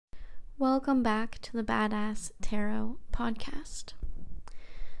Welcome back to the Badass Tarot podcast.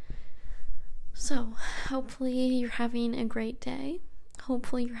 So, hopefully you're having a great day.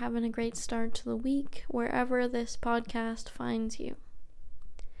 Hopefully you're having a great start to the week, wherever this podcast finds you.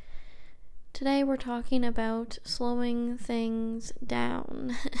 Today we're talking about slowing things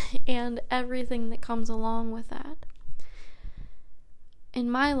down and everything that comes along with that. In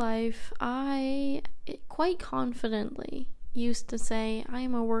my life, I quite confidently used to say I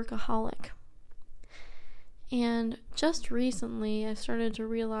am a workaholic. And just recently, I started to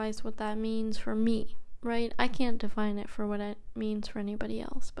realize what that means for me, right? I can't define it for what it means for anybody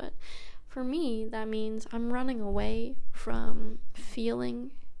else, but for me, that means I'm running away from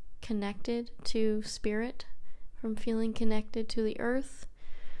feeling connected to spirit, from feeling connected to the earth,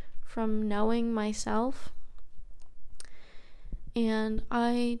 from knowing myself. And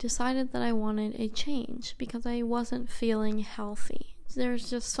I decided that I wanted a change because I wasn't feeling healthy. There's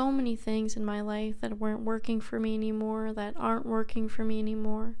just so many things in my life that weren't working for me anymore, that aren't working for me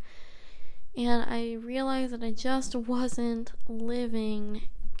anymore. And I realized that I just wasn't living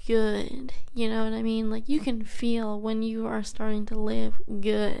good. You know what I mean? Like, you can feel when you are starting to live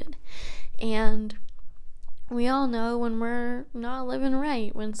good. And we all know when we're not living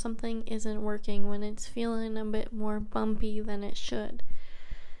right, when something isn't working, when it's feeling a bit more bumpy than it should.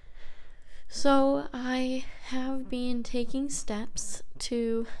 So I have been taking steps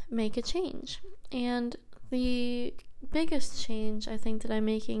to make a change. And the biggest change I think that I'm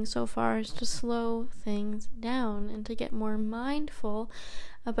making so far is to slow things down and to get more mindful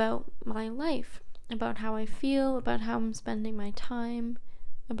about my life, about how I feel, about how I'm spending my time,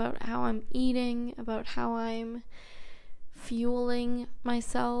 about how I'm eating, about how I'm fueling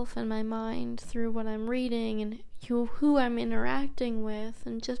myself and my mind through what I'm reading and who I'm interacting with,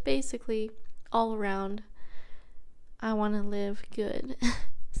 and just basically all around, I want to live good.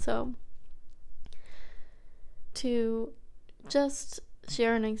 So, to just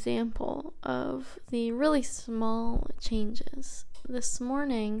share an example of the really small changes. This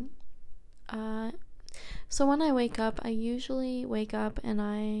morning, so when I wake up, I usually wake up and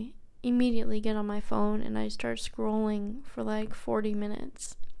I immediately get on my phone and I start scrolling for like 40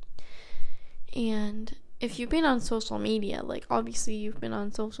 minutes. And if you've been on social media, like obviously you've been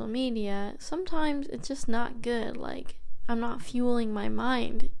on social media, sometimes it's just not good. Like, I'm not fueling my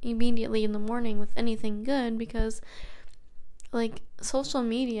mind immediately in the morning with anything good because, like, social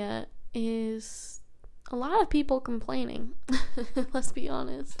media is a lot of people complaining. Let's be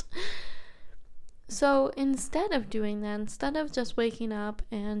honest. So instead of doing that, instead of just waking up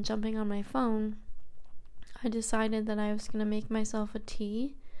and jumping on my phone, I decided that I was going to make myself a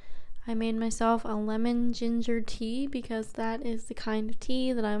tea. I made myself a lemon ginger tea because that is the kind of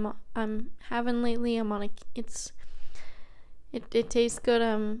tea that I'm having lately. It tastes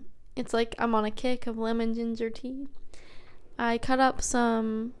good. It's like I'm on a kick of lemon ginger tea. I cut up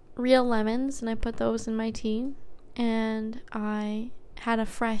some real lemons and I put those in my tea, and I had a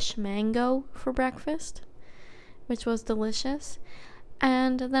fresh mango for breakfast, which was delicious.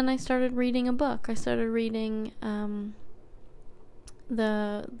 And then I started reading a book. I started reading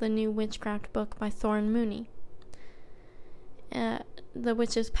the new witchcraft book by Thorn Mooney, The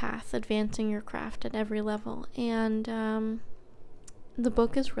Witch's Path: Advancing Your Craft at Every Level. And the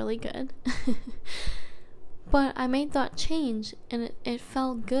book is really good. But I made that change, and it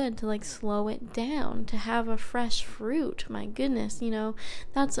felt good to, like, slow it down, to have a fresh fruit. My goodness,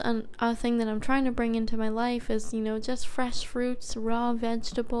 that's a thing that I'm trying to bring into my life is, just fresh fruits, raw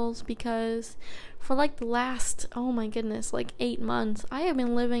vegetables, because for, like, the last, 8 months, I have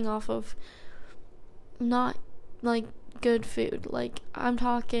been living off of not, like, good food. Like, I'm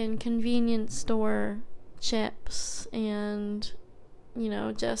talking convenience store chips and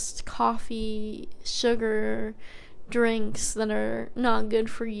just coffee, sugar, drinks that are not good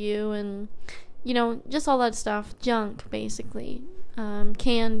for you, and, just all that stuff, junk, basically,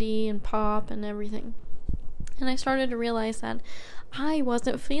 candy and pop and everything. And I started to realize that I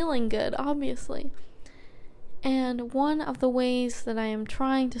wasn't feeling good, obviously. And one of the ways that I am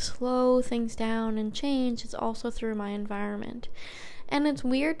trying to slow things down and change is also through my environment. And it's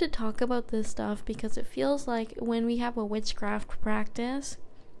weird to talk about this stuff because it feels like when we have a witchcraft practice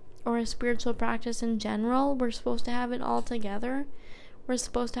or a spiritual practice in general, we're supposed to have it all together. We're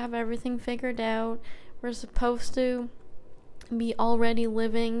supposed to have everything figured out. We're supposed to be already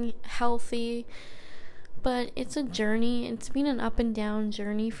living healthy. But it's a journey. It's been an up and down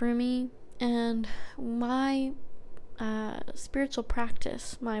journey for me. And my spiritual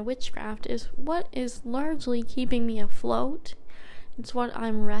practice, my witchcraft, is what is largely keeping me afloat. It's what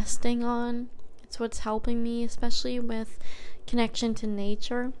I'm resting on. It's what's helping me, especially with connection to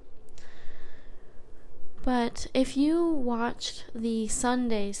nature. But if you watched the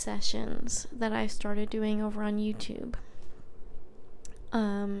Sunday sessions that I started doing over on YouTube,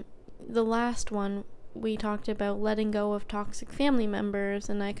 the last one, we talked about letting go of toxic family members,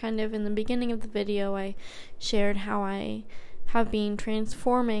 and I kind of, in the beginning of the video, I shared how I have been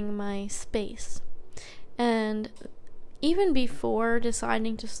transforming my space. And even before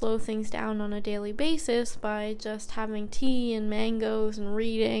deciding to slow things down on a daily basis by just having tea and mangoes and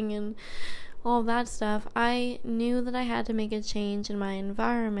reading and all that stuff, I knew that I had to make a change in my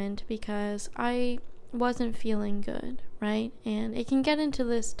environment because I wasn't feeling good, right? And it can get into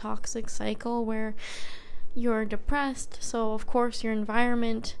this toxic cycle where you're depressed, so of course your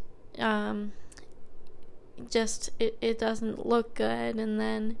environment it doesn't look good, and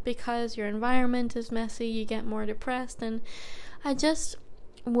then because your environment is messy, you get more depressed. And I just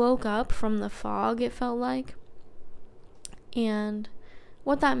woke up from the fog, it felt like. And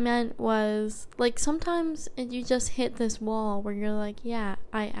what that meant was, like, sometimes you just hit this wall where you're like, yeah,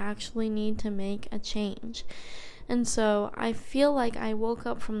 I actually need to make a change. And so I feel like I woke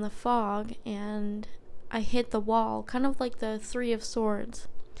up from the fog and I hit the wall, kind of like the Three of Swords,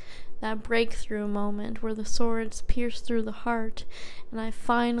 that breakthrough moment where the swords pierce through the heart, and I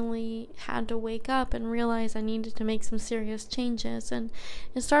finally had to wake up and realize I needed to make some serious changes. And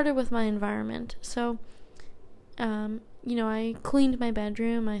it started with my environment. So I cleaned my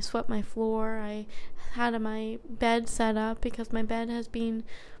bedroom, I swept my floor, I had my bed set up because my bed has been,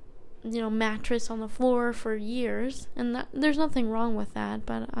 mattress on the floor for years, and there's nothing wrong with that,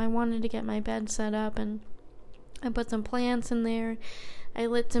 but I wanted to get my bed set up, and I put some plants in there, I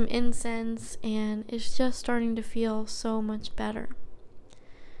lit some incense, and it's just starting to feel so much better.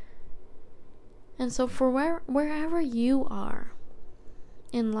 And so for wherever you are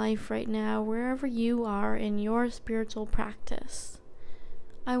in life right now, wherever you are in your spiritual practice,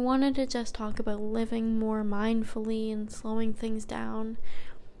 I wanted to just talk about living more mindfully and slowing things down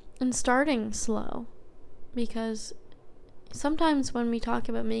and starting slow, because sometimes when we talk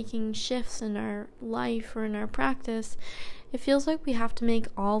about making shifts in our life or in our practice, it feels like we have to make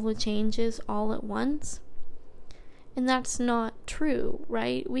all the changes all at once. And that's not true,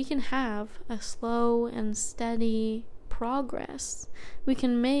 right? We can have a slow and steady progress. We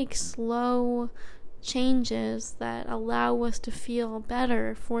can make slow changes that allow us to feel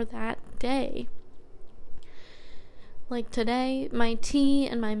better for that day. Like today, my tea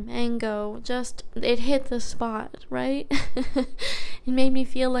and my mango it hit the spot, right? It made me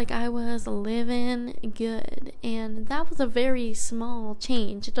feel like I was living good. And that was a very small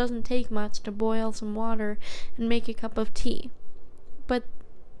change. It doesn't take much to boil some water and make a cup of tea. But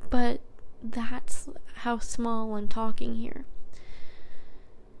that's how small I'm talking here.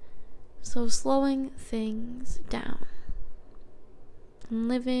 So slowing things down and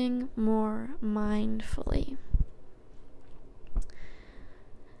living more mindfully.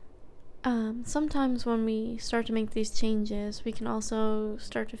 Sometimes when we start to make these changes, we can also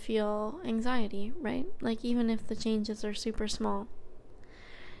start to feel anxiety, right? Like even if the changes are super small.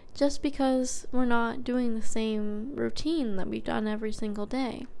 Just because we're not doing the same routine that we've done every single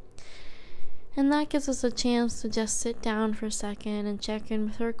day. And that gives us a chance to just sit down for a second and check in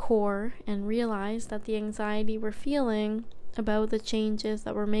with our core and realize that the anxiety we're feeling about the changes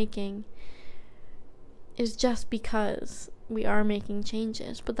that we're making is just because we are making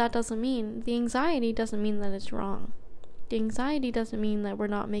changes. But the anxiety doesn't mean that it's wrong. The anxiety doesn't mean that we're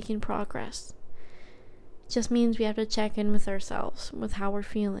not making progress. It just means we have to check in with ourselves, with how we're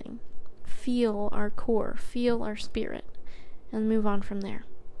feeling. Feel our core, feel our spirit, and move on from there.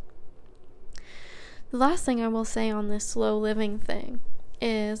 The last thing I will say on this slow living thing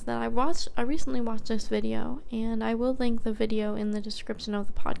is that I recently watched this video, and I will link the video in the description of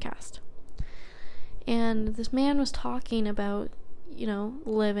the podcast. And this man was talking about,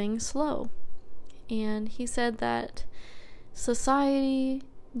 living slow. And he said that society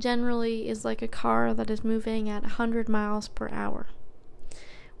generally is like a car that is moving at 100 miles per hour.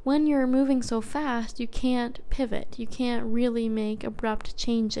 When you're moving so fast, you can't pivot. You can't really make abrupt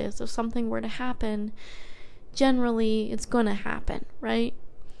changes. If something were to happen, generally it's going to happen, right?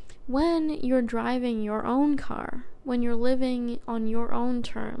 When you're driving your own car, when you're living on your own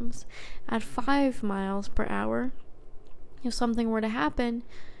terms at 5 miles per hour, if something were to happen,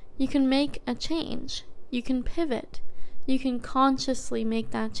 you can make a change. You can pivot. You can consciously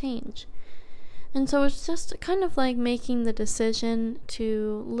make that change. And so it's just kind of like making the decision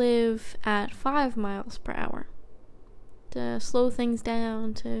to live at 5 miles per hour, to slow things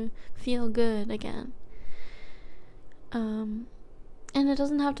down, to feel good again. And it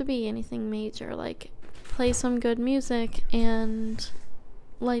doesn't have to be anything major, like play some good music and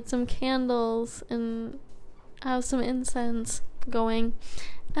light some candles and have some incense going,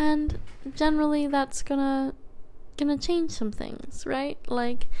 and generally that's gonna change some things, right?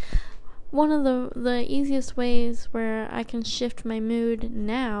 Like, one of the easiest ways where I can shift my mood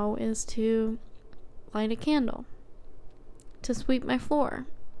now is to light a candle, to sweep my floor,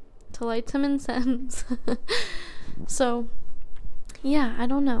 to light some incense. So, yeah, I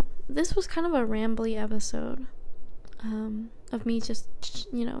don't know. This was kind of a rambly episode of me just,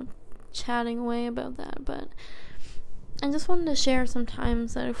 chatting away about that. But I just wanted to share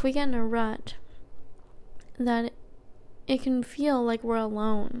sometimes that if we get in a rut, that it can feel like we're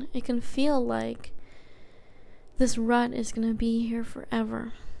alone. It can feel like this rut is going to be here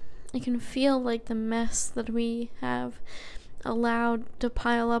forever. It can feel like the mess that we have allowed to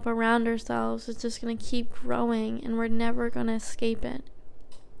pile up around ourselves is just going to keep growing, and we're never going to escape it.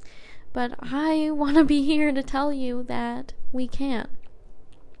 But I want to be here to tell you that we can.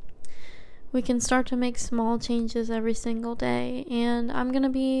 We can start to make small changes every single day, and I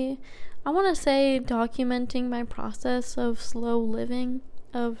want to say, documenting my process of slow living,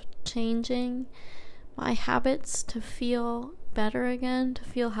 of changing my habits to feel better again, to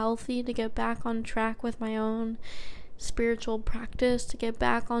feel healthy, to get back on track with my own spiritual practice, to get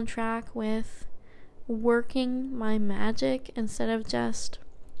back on track with working my magic instead of just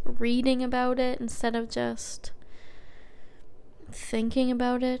reading about it, instead of just thinking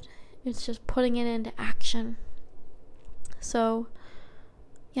about it. It's just putting it into action. So,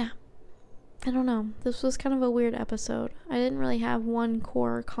 yeah. I don't know. This was kind of a weird episode. I didn't really have one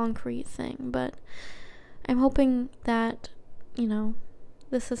core concrete thing, but I'm hoping that,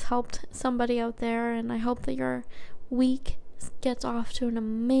 this has helped somebody out there, and I hope that your week gets off to an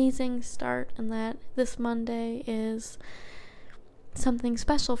amazing start, and that this Monday is something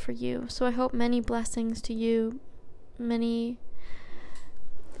special for you. So I hope many blessings to you, many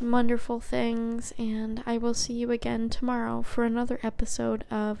wonderful things, and I will see you again tomorrow for another episode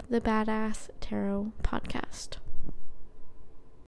of the Badass Tarot Podcast.